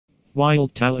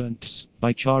Wild Talents,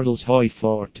 by Charles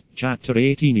Hoyfort, Chapter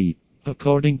 18e.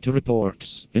 According to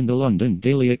reports in the London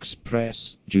Daily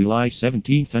Express, July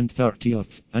 17th and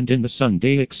 30th, and in the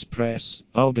Sunday Express,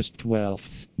 August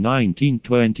 12th,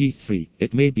 1923,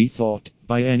 it may be thought,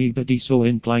 by anybody so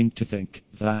inclined to think,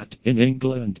 that, in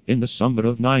England, in the summer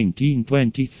of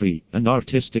 1923, an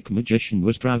artistic magician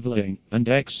was travelling, and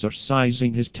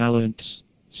exercising his talents.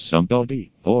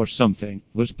 Somebody, or something,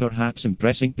 was perhaps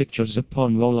impressing pictures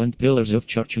upon wall and pillars of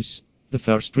churches. The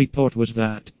first report was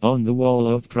that, on the wall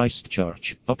of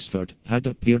Christchurch, Oxford, had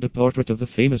appeared a portrait of the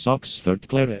famous Oxford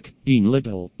cleric, Dean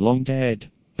Liddell, long dead.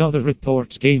 Other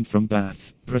reports came from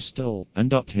Bath, Bristol,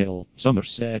 and Uphill,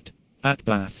 Somerset. At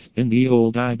Bath, in the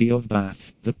old Abbey of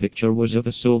Bath, the picture was of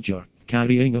a soldier,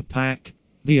 carrying a pack.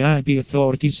 The Abbey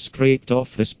authorities scraped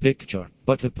off this picture,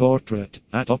 but the portrait,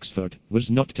 at Oxford,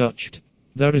 was not touched.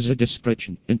 There is a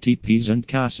description in T.P.'s and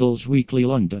Castle's Weekly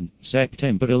London,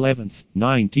 September 11th,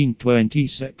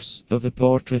 1926, of the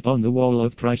portrait on the wall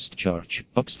of Christchurch,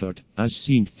 Oxford, as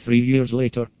seen 3 years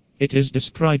later. It is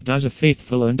described as a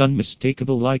faithful and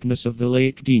unmistakable likeness of the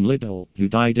late Dean Liddell, who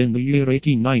died in the year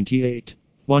 1898.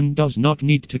 One does not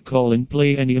need to call in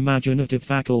play any imaginative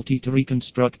faculty to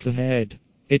reconstruct the head.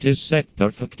 It is set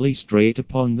perfectly straight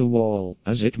upon the wall,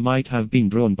 as it might have been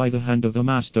drawn by the hand of a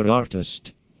master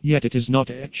artist. Yet it is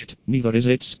not etched, neither is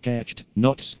it sketched,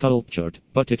 not sculptured,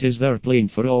 but it is there plain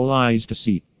for all eyes to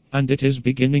see. And it is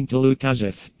beginning to look as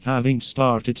if, having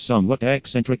started somewhat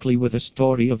eccentrically with a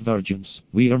story of virgins,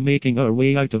 we are making our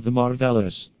way out of the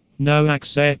marvellous. Now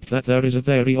accept that there is a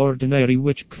very ordinary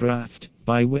witchcraft,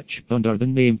 by which, under the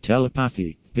name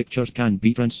telepathy, pictures can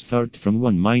be transferred from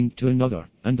one mind to another,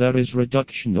 and there is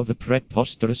reduction of the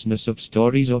preposterousness of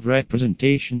stories of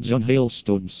representations on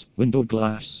hailstones, window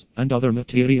glass, and other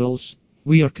materials.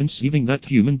 We are conceiving that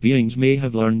human beings may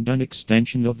have learned an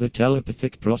extension of the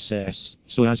telepathic process,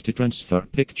 so as to transfer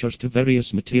pictures to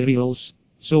various materials.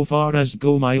 So far as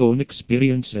go my own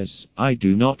experiences, I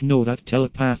do not know that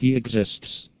telepathy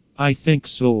exists. I think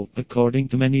so, according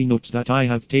to many notes that I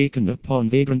have taken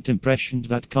upon vagrant impressions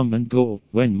that come and go,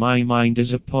 when my mind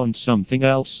is upon something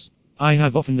else. I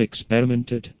have often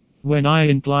experimented. When I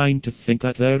incline to think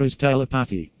that there is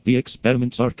telepathy, the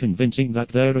experiments are convincing that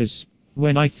there is.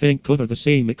 When I think over the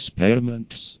same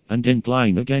experiments, and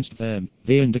incline against them,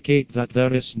 they indicate that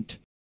there isn't.